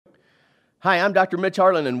Hi, I'm Dr. Mitch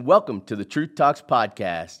Harlan, and welcome to the Truth Talks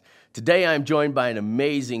podcast. Today, I'm joined by an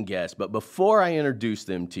amazing guest, but before I introduce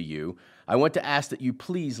them to you, I want to ask that you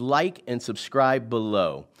please like and subscribe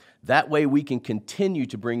below. That way, we can continue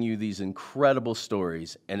to bring you these incredible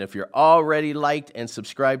stories. And if you're already liked and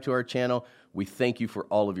subscribed to our channel, we thank you for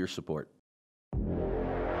all of your support.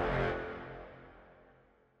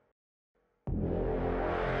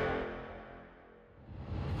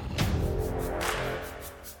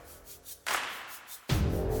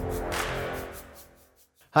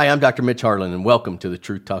 Hi, I'm Dr. Mitch Harlan, and welcome to the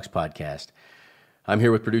Truth Talks podcast. I'm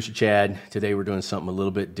here with producer Chad. Today we're doing something a little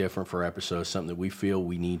bit different for our episode, something that we feel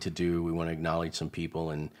we need to do. We want to acknowledge some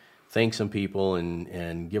people and thank some people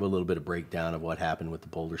and give a little bit of breakdown of what happened with the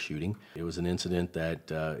Boulder shooting. It was an incident that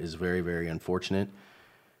is very, very unfortunate.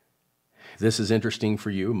 This is interesting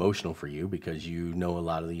for you, emotional for you, because you know a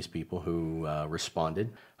lot of these people who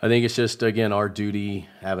responded. I think it's just, again, our duty,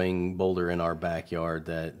 having Boulder in our backyard,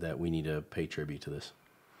 that we need to pay tribute to this.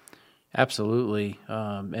 Absolutely.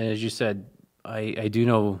 And as you said, I do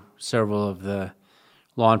know several of the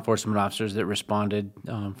law enforcement officers that responded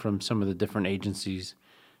from some of the different agencies.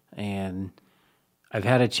 And I've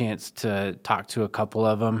had a chance to talk to a couple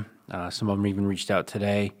of them. Some of them even reached out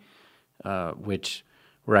today, which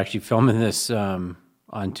we're actually filming this on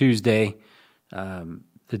Tuesday,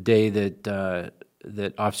 the day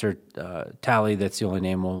that Officer Talley, that's the only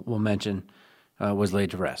name we'll mention, was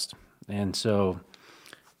laid to rest. And so...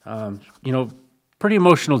 pretty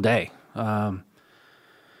emotional day. A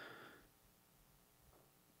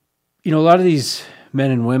lot of these men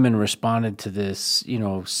and women responded to this,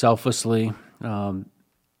 selflessly. Law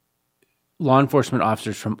enforcement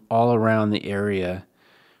officers from all around the area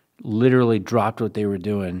literally dropped what they were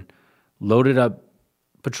doing, loaded up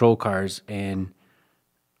patrol cars, and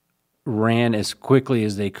ran as quickly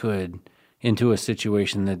as they could into a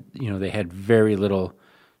situation that, they had very little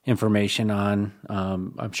information on.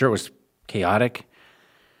 I'm sure it was chaotic.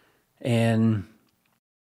 And,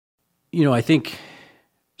 I think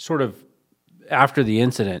sort of after the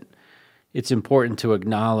incident, it's important to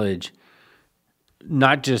acknowledge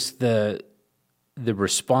not just the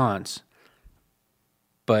response,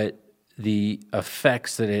 but the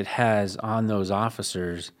effects that it has on those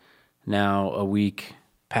officers now a week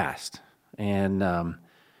past. And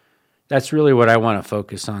that's really what I want to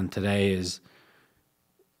focus on today, is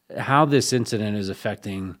how this incident is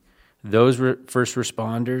affecting those first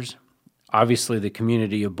responders, obviously the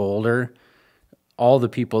community of Boulder, all the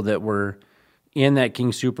people that were in that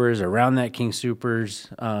King Soopers, around that King Soopers,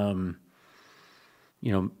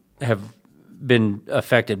 have been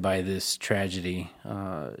affected by this tragedy.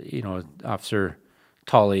 Officer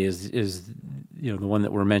Talley is the one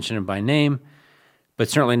that we're mentioning by name, but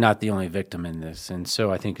certainly not the only victim in this. And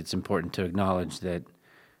so I think it's important to acknowledge that,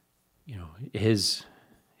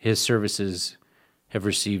 his services have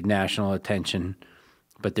received national attention,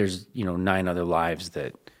 but there's 9 other lives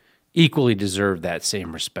that equally deserve that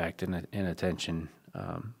same respect and attention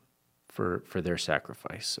for their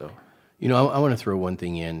sacrifice. So, I want to throw one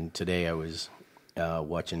thing in. Today I was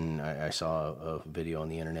watching. I saw a video on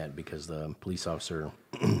the internet because the police officer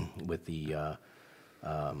with the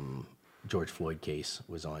George Floyd case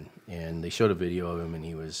was on, and they showed a video of him, and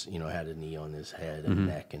he was had a knee on his head and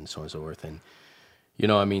neck and so on and so forth, and.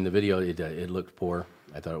 The video, it looked poor.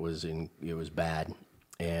 I thought it was bad.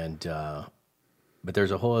 And, but there's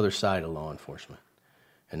a whole other side of law enforcement.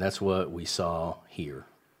 And that's what we saw here,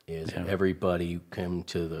 is everybody come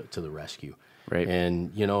to the rescue. Right.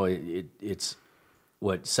 And, it's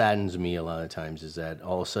what saddens me a lot of times is that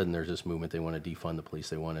all of a sudden there's this movement. They want to defund the police.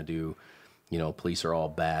 They want to do, police are all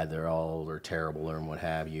bad. They're terrible or what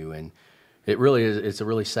have you. And, it really is. It's a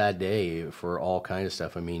really sad day for all kinds of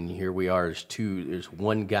stuff. I mean, here we are. There's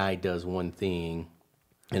one guy does one thing,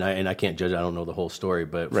 and I can't judge. I don't know the whole story,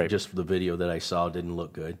 but just the video that I saw didn't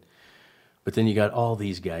look good. But then you got all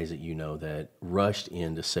these guys that rushed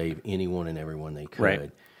in to save anyone and everyone they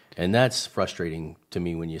could, and that's frustrating to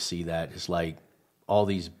me when you see that. It's like all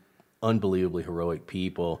these unbelievably heroic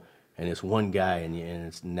people, and it's one guy, and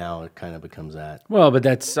it's now it kind of becomes that. Well, but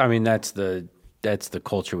that's the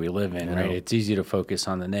culture we live in, right? It's easy to focus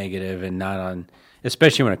on the negative and not on,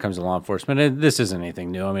 especially when it comes to law enforcement. And this isn't anything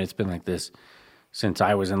new. I mean, it's been like this since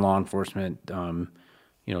I was in law enforcement,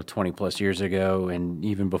 20 plus years ago, and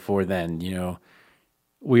even before then.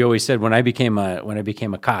 We always said when I became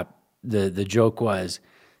a cop, the joke was,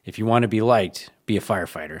 if you want to be liked, be a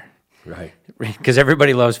firefighter, right? Because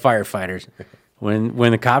everybody loves firefighters.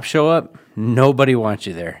 When the cops show up, nobody wants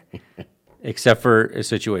you there. Except for a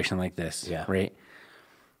situation like this, right?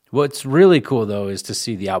 What's really cool, though, is to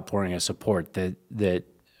see the outpouring of support that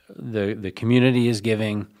the community is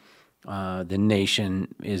giving, the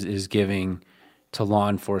nation is giving to law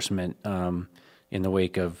enforcement in the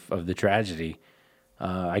wake of the tragedy.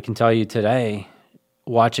 I can tell you today,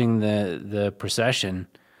 watching the procession,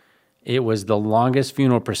 it was the longest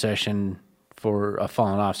funeral procession for a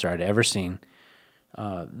fallen officer I'd ever seen.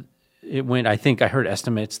 It went, I think I heard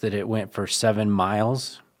estimates that it went for 7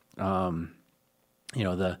 miles.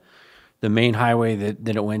 The main highway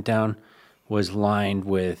that it went down was lined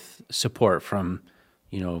with support from,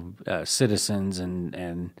 citizens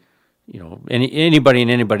and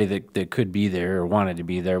anybody that could be there or wanted to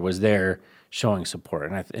be there was there showing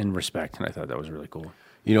support and respect. And I thought that was really cool.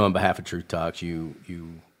 On behalf of Truth Talks, you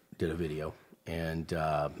did a video, and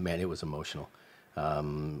man, it was emotional.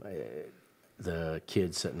 The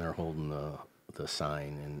kid sitting there holding the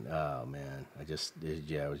sign, and oh man,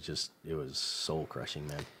 it was soul crushing,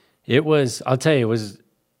 man. It was. I'll tell you,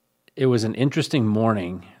 it was an interesting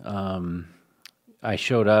morning. I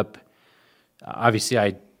showed up. Obviously,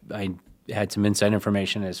 I had some inside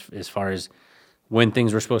information as far as when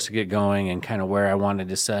things were supposed to get going and kind of where I wanted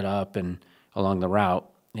to set up and along the route.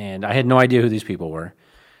 And I had no idea who these people were.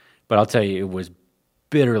 But I'll tell you, it was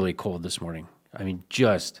bitterly cold this morning. I mean,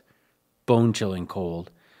 just bone-chilling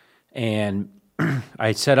cold. And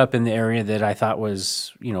I set up in the area that I thought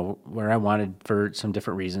was, where I wanted for some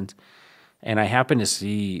different reasons. And I happened to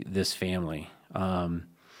see this family.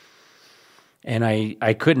 And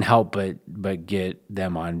I couldn't help but get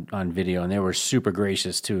them on video. And they were super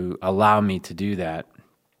gracious to allow me to do that.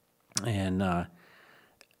 And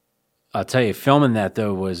I'll tell you, filming that,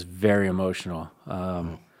 though, was very emotional.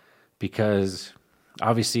 Because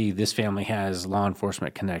obviously this family has law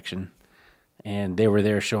enforcement connection, and they were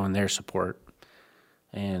there showing their support.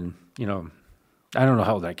 And, I don't know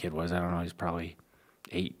how old that kid was. I don't know. He's probably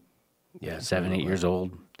 7, 8 years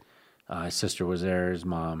old. His sister was there, his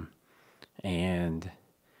mom. And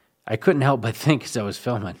I couldn't help but think as I was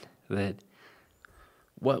filming that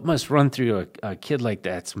what must run through a kid like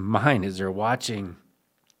that's mind as they're watching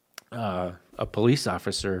a police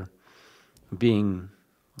officer being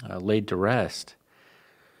laid to rest,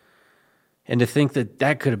 and to think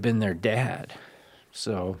that could have been their dad.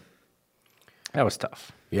 So that was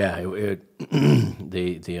tough. Yeah,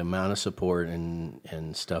 the amount of support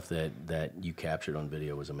and stuff that you captured on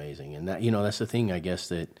video was amazing. And that that's the thing, I guess,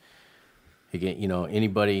 that again,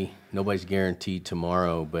 nobody's guaranteed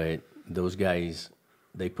tomorrow, but those guys,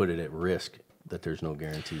 they put it at risk that there's no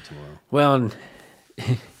guarantee tomorrow. Well,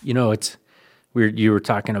 it's weird. You were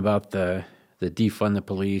talking about the defund the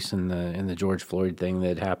police and the George Floyd thing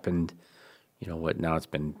that happened, now it's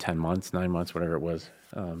been 10 months, 9 months, whatever it was,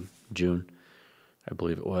 June, I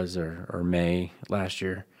believe it was, or May last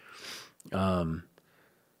year. The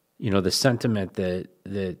sentiment that,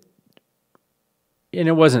 and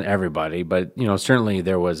it wasn't everybody, but, certainly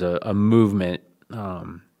there was a movement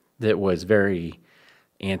that was very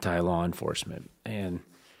anti-law enforcement. And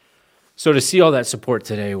so to see all that support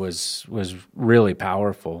today was really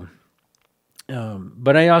powerful.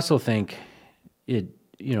 But I also think it,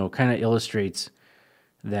 kind of illustrates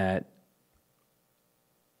that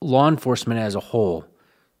law enforcement as a whole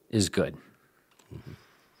is good. Mm-hmm.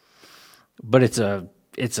 But it's a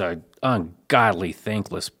ungodly,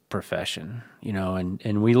 thankless profession,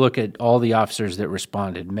 and we look at all the officers that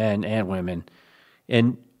responded, men and women,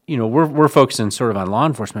 and, we're focusing sort of on law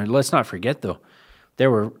enforcement. Let's not forget, though,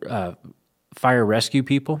 there were fire rescue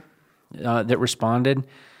people that responded.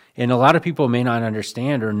 And a lot of people may not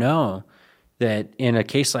understand or know that in a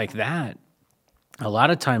case like that, a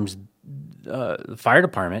lot of times the fire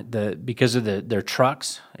department, because of their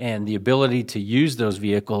trucks and the ability to use those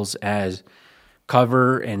vehicles as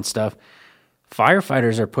cover and stuff,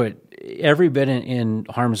 firefighters are put every bit in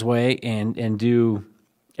harm's way and do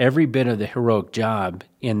every bit of the heroic job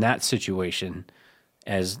in that situation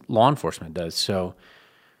as law enforcement does. So,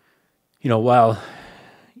 while,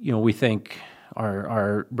 we thank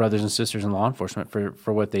our brothers and sisters in law enforcement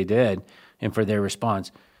for what they did and for their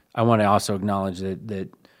response, I want to also acknowledge that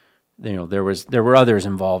there were others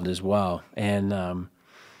involved as well. And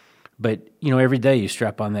but every day you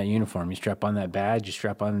strap on that uniform, you strap on that badge, you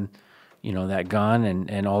strap on that gun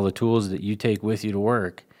and all the tools that you take with you to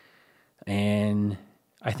work. And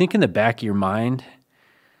I think in the back of your mind,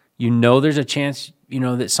 there's a chance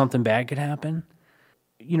that something bad could happen.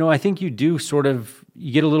 I think you do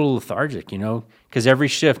you get a little lethargic, because every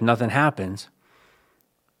shift nothing happens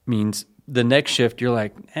means the next shift you're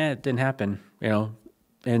like, it didn't happen,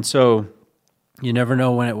 and so you never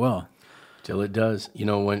know when it will. Till it does.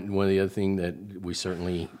 One of the other thing that we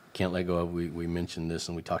certainly can't let go of, we mentioned this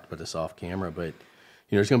and we talked about this off camera, but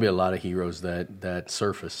there's going to be a lot of heroes that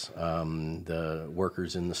surface. The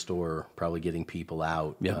workers in the store probably getting people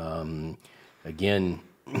out. Yep. Again,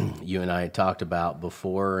 you and I had talked about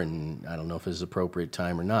before, and I don't know if it's appropriate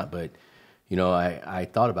time or not, but I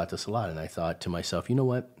thought about this a lot, and I thought to myself, you know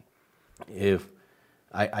what? If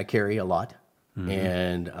I carry a lot,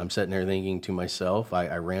 and I'm sitting there thinking to myself,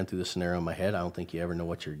 I ran through the scenario in my head. I don't think you ever know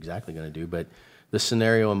what you're exactly going to do, but the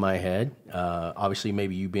scenario in my head, obviously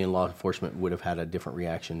maybe you being law enforcement would have had a different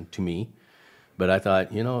reaction to me. But I thought,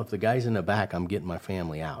 if the guy's in the back, I'm getting my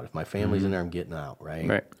family out. If my family's in there, I'm getting out, right?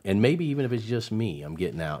 Right. And maybe even if it's just me, I'm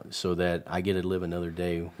getting out so that I get to live another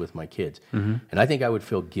day with my kids. And I think I would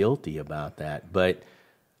feel guilty about that. But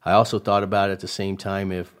I also thought about it at the same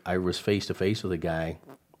time, if I was face-to-face with a guy,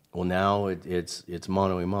 well, now it's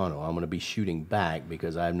mano a mano. I'm going to be shooting back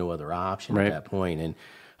because I have no other option at that point. And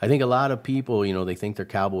I think a lot of people, they think they're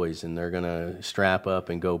cowboys and they're going to strap up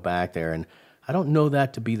and go back there. And I don't know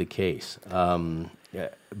that to be the case.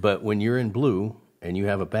 But when you're in blue and you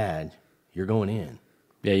have a badge, you're going in.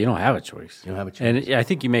 Yeah, you don't have a choice. You don't have a choice. And I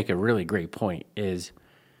think you make a really great point is,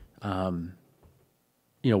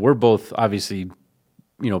 we're both obviously,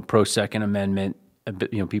 pro Second Amendment,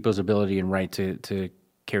 people's ability and right to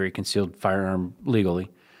carry a concealed firearm legally.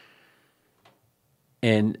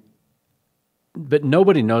 But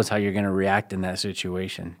nobody knows how you're going to react in that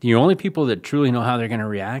situation. The only people that truly know how they're going to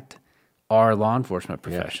react are law enforcement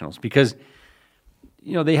professionals, because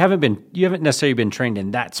you haven't necessarily been trained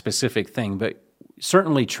in that specific thing, but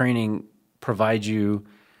certainly training provides you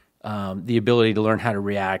the ability to learn how to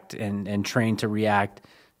react and train to react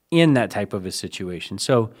in that type of a situation.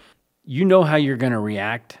 So how you're going to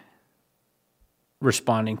react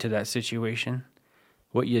responding to that situation.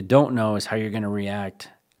 What you don't know is how you're going to react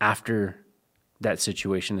after that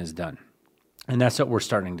situation is done. And that's what we're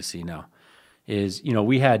starting to see now is,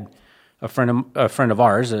 we had a friend of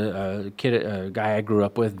ours, a guy I grew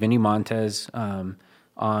up with, Vinny Montez, in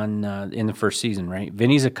the first season, right?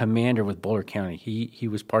 Vinny's a commander with Boulder County. He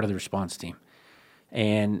was part of the response team.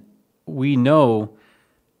 And we know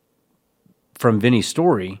from Vinny's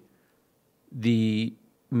story the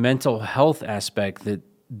mental health aspect that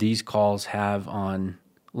these calls have on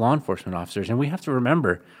law enforcement officers. And we have to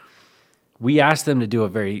remember, we ask them to do a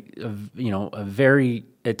very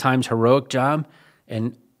at times heroic job,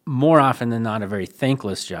 and more often than not a very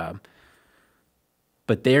thankless job.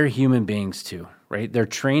 But they're human beings too, right? They're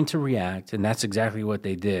trained to react, and that's exactly what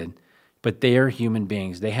they did. But they are human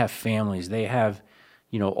beings. They have families. They have,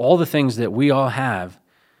 all the things that we all have.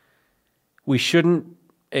 We shouldn't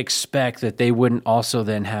expect that they wouldn't also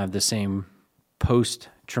then have the same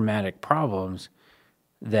post-traumatic problems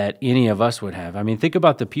that any of us would have. I mean, think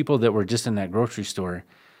about the people that were just in that grocery store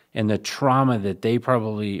and the trauma that they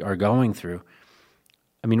probably are going through.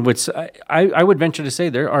 I mean, I would venture to say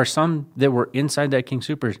there are some that were inside that King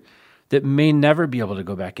Soopers that may never be able to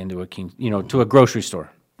go back into to a grocery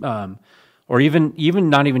store, or even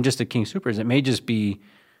not even just a King Soopers. It may just be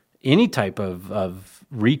any type of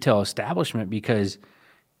retail establishment, because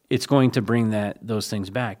it's going to bring those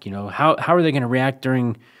things back. How are they going to react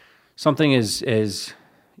during something as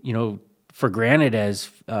for granted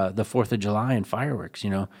as the 4th of July and fireworks?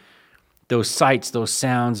 Those sights, those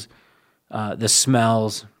sounds, the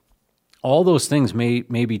smells, all those things may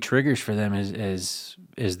be triggers for them as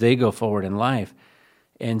they go forward in life.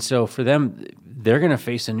 And so for them, they're going to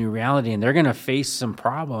face a new reality, and they're going to face some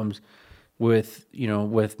problems with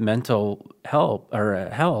mental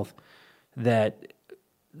health that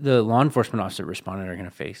the law enforcement officer responded are going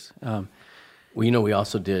to face. We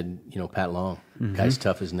also did, Pat Long, guy's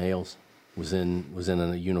tough as nails, was in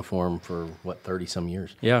a uniform for 30 some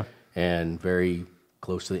years. Yeah. And very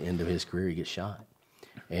close to the end of his career, he gets shot.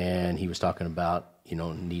 And he was talking about,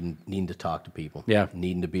 needing to talk to people,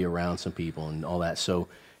 needing to be around some people and all that. So,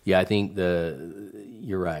 yeah, I think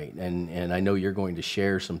you're right. And I know you're going to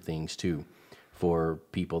share some things too for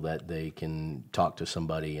people that they can talk to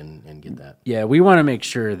somebody and get that. Yeah, we want to make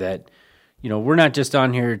sure that, we're not just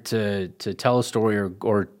on here to tell a story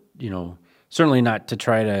or certainly not to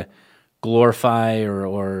try to glorify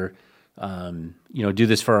or do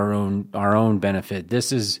this for our own benefit.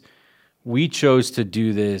 We chose to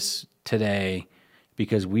do this today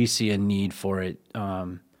because we see a need for it,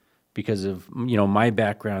 because of my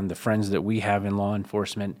background, the friends that we have in law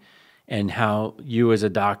enforcement, and how you as a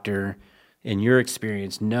doctor in your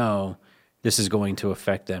experience know this is going to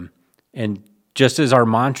affect them. And just as our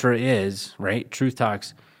mantra is, right, Truth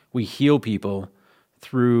Talks, we heal people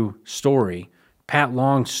through story. Pat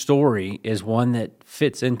Long's story is one that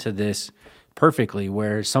fits into this perfectly,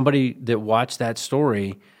 where somebody that watched that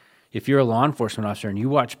story, if you're a law enforcement officer and you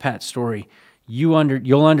watch Pat's story,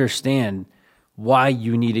 you'll understand why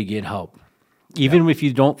you need to get help. Even if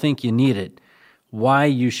you don't think you need it, why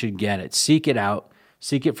you should get it. Seek it out.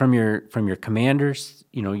 Seek it from your commanders,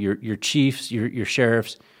 your chiefs, your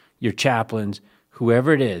sheriffs, your chaplains,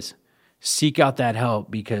 whoever it is. Seek out that help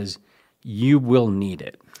because you will need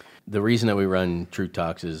it. The reason that we run Truth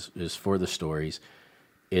Talks is for the stories.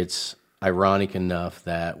 It's ironic enough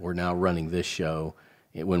that we're now running this show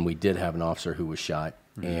when we did have an officer who was shot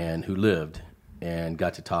and who lived and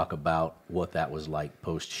got to talk about what that was like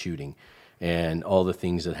post-shooting and all the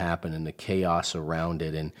things that happened and the chaos around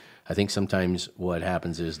it. And I think sometimes what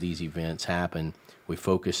happens is these events happen, we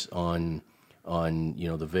focus on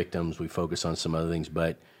the victims, we focus on some other things,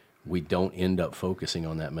 but we don't end up focusing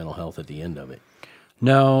on that mental health at the end of it.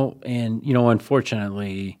 No, and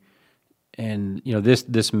unfortunately, and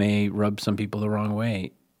this may rub some people the wrong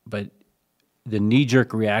way, but the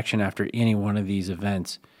knee-jerk reaction after any one of these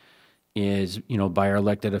events is, by our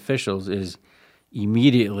elected officials, is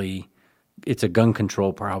immediately it's a gun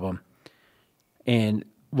control problem. And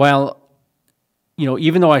while,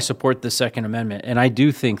 even though I support the Second Amendment, and I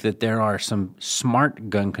do think that there are some smart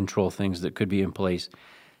gun control things that could be in place,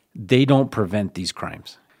 they don't prevent these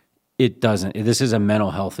crimes. It doesn't. This is a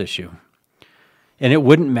mental health issue. And it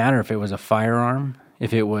wouldn't matter if it was a firearm,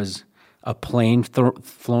 if it was a plane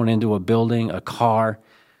flown into a building, a car.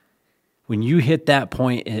 When you hit that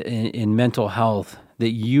point in mental health,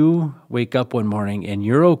 that you wake up one morning and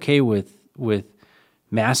you're okay with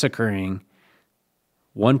massacring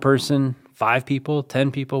one person, 5 people,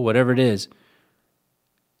 10 people, whatever it is,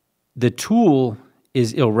 the tool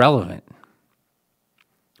is irrelevant.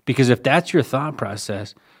 Because if that's your thought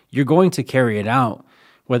process, you're going to carry it out,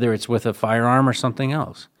 whether it's with a firearm or something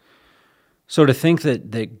else. So to think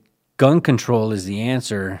that gun control is the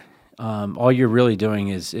answer, all you're really doing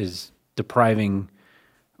is depriving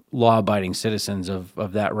law-abiding citizens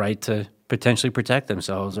of that right to potentially protect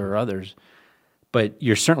themselves or others. But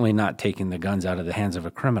you're certainly not taking the guns out of the hands of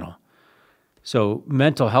a criminal. So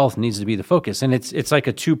mental health needs to be the focus. And it's like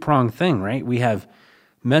a two-pronged thing, right? We have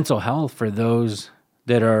mental health for those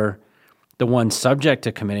that are the ones subject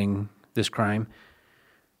to committing this crime.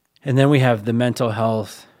 And then we have the mental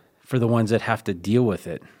health for the ones that have to deal with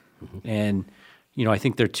it. Mm-hmm. And, I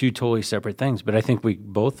think they're two totally separate things. But I think we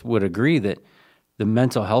both would agree that the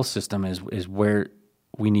mental health system is where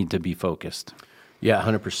we need to be focused. Yeah,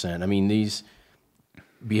 100%. I mean, these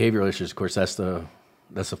behavioral issues, of course, that's the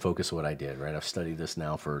focus of what I did, right? I've studied this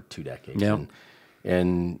now for 2 decades. Yeah.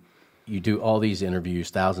 And you do all these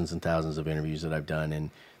interviews, thousands and thousands of interviews that I've done,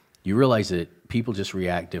 and you realize that people just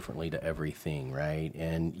react differently to everything, right?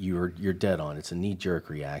 And you're dead on. It's a knee-jerk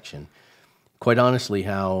reaction. Quite honestly,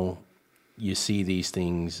 how you see these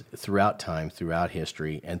things throughout time, throughout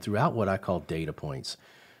history, and throughout what I call data points.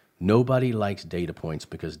 Nobody likes data points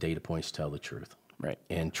because data points tell the truth. Right.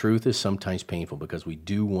 And truth is sometimes painful because we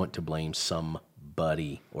do want to blame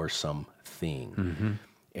somebody or something. Mm-hmm.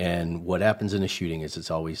 And what happens in a shooting is it's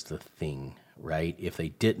always the thing, right? If they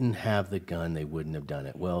didn't have the gun, they wouldn't have done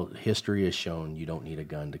it. Well, history has shown you don't need a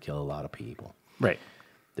gun to kill a lot of people. Right.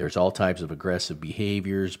 There's all types of aggressive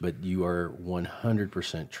behaviors, but you are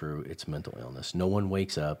 100% true. It's mental illness. No one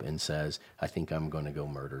wakes up and says, I think I'm going to go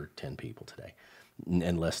murder 10 people today,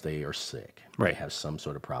 unless they are sick. Right. They have some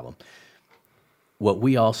sort of problem. What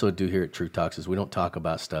we also do here at Truth Talks is we don't talk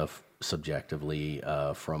about stuff subjectively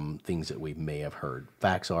from things that we may have heard.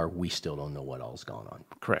 Facts are we still don't know what all's gone on.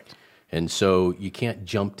 Correct. And so you can't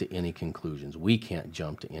jump to any conclusions. We can't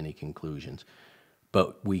jump to any conclusions.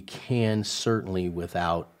 But we can certainly,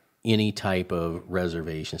 without any type of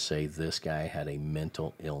reservation, say this guy had a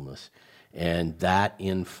mental illness. And that,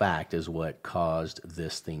 in fact, is what caused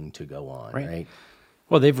this thing to go on, right?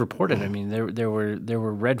 Well, they've reported. I mean, there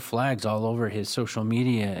were red flags all over his social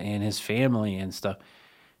media and his family and stuff.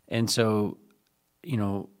 And so,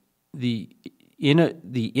 the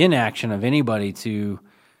inaction of anybody to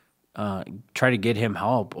try to get him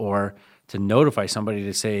help or to notify somebody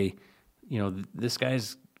to say, this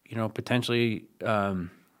guy's, potentially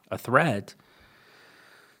a threat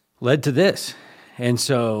led to this. And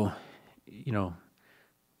so,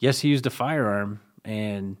 yes, he used a firearm,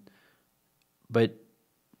 but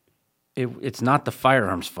it's not the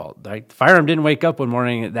firearm's fault. Right? The firearm didn't wake up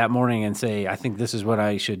that morning and say, I think this is what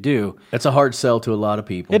I should do. That's a hard sell to a lot of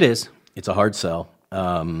people. It is. It's a hard sell.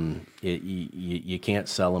 You can't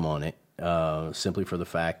sell them on it simply for the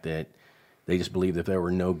fact that they just believe that if there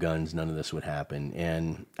were no guns, none of this would happen.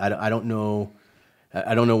 And I don't know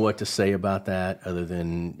what to say about that other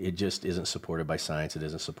than it just isn't supported by science. It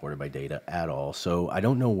isn't supported by data at all. So I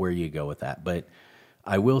don't know where you go with that. But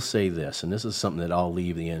I will say this, and this is something that I'll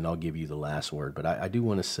leave the end. I'll give you the last word, but I do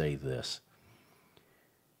want to say this.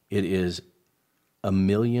 It is a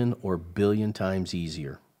million or billion times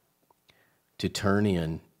easier to turn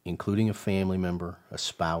in, including a family member, a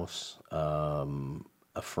spouse,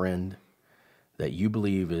 a friend that you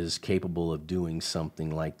believe is capable of doing something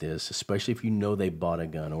like this, especially if you know they bought a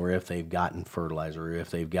gun or if they've gotten fertilizer or if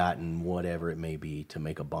they've gotten whatever it may be to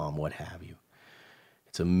make a bomb, what have you.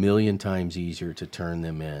 It's a million times easier to turn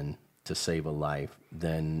them in to save a life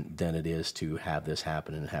than it is to have this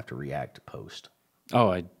happen and have to react post.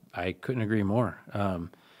 Oh, I couldn't agree more.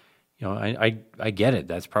 I get it.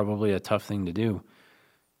 That's probably a tough thing to do.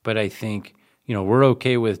 But I think, we're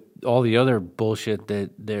okay with all the other bullshit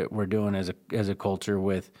that we're doing as a culture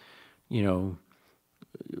with, whatever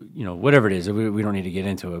it is. We don't need to get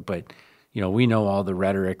into it, but, we know all the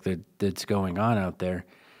rhetoric that's going on out there.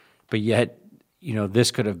 But yet,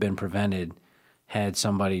 this could have been prevented had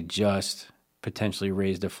somebody just potentially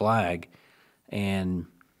raised a flag. And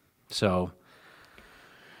so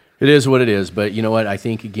it is what it is. But you know what? I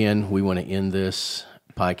think, again, we want to end this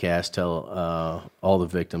podcast, tell all the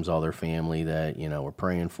victims, all their family that, we're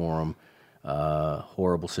praying for them.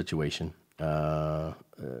 Horrible situation. To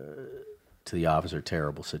the officer,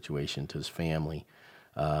 terrible situation. To his family.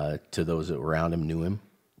 To those that were around him, knew him.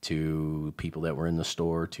 To people that were in the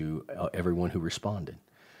store. To everyone who responded.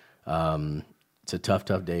 It's a tough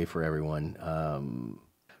day for everyone.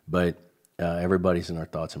 But everybody's in our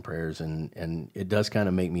thoughts and prayers. And it does kind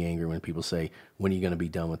of make me angry when people say, when are you going to be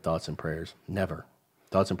done with thoughts and prayers? Never.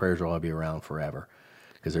 Thoughts and prayers will all be around forever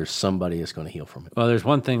because there's somebody that's going to heal from it. Well, there's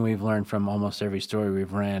one thing we've learned from almost every story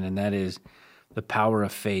we've ran, and that is the power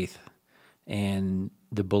of faith and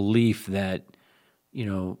the belief that,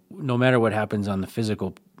 no matter what happens on the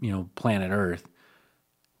physical, planet Earth,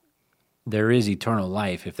 there is eternal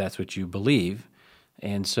life if that's what you believe.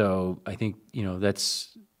 And so I think,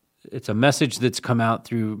 it's a message that's come out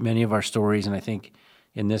through many of our stories, and I think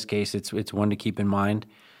in this case it's one to keep in mind.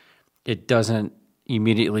 It doesn't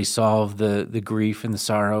immediately solve the grief and the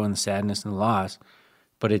sorrow and the sadness and the loss,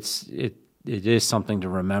 but it is something to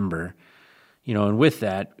remember, and with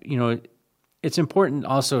that, it's important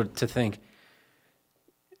also to think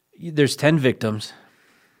there's 10 victims,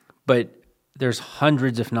 but there's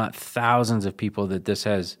hundreds, if not thousands of people that this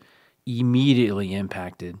has immediately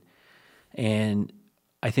impacted. And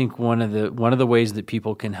I think one of the ways that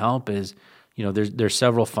people can help is, there's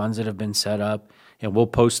several funds that have been set up, and we'll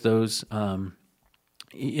post those,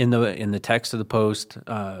 in the text of the post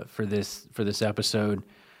for this episode.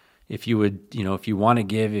 If you would, if you want to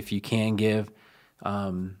give, if you can give,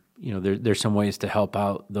 there's some ways to help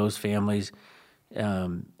out those families.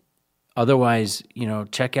 Otherwise,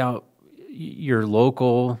 check out your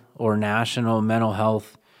local or national mental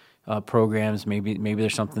health programs. Maybe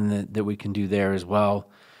there's something that we can do there as well.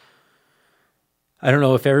 I don't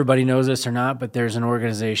know if everybody knows this or not, but there's an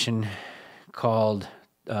organization called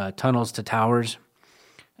Tunnels to Towers.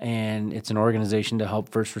 And it's an organization to help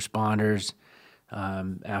first responders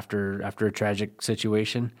after a tragic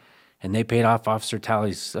situation, and they paid off Officer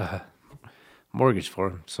Talley's mortgage for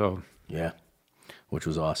him. So yeah, which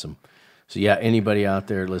was awesome. So yeah, anybody out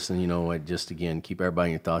there listening, just again keep everybody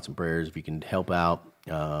in your thoughts and prayers. If you can help out,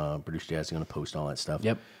 Producer Jazz is going to post all that stuff.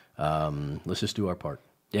 Yep. Let's just do our part.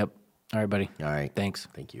 Yep. All right, buddy. All right. Thanks.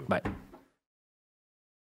 Thank you. Bye.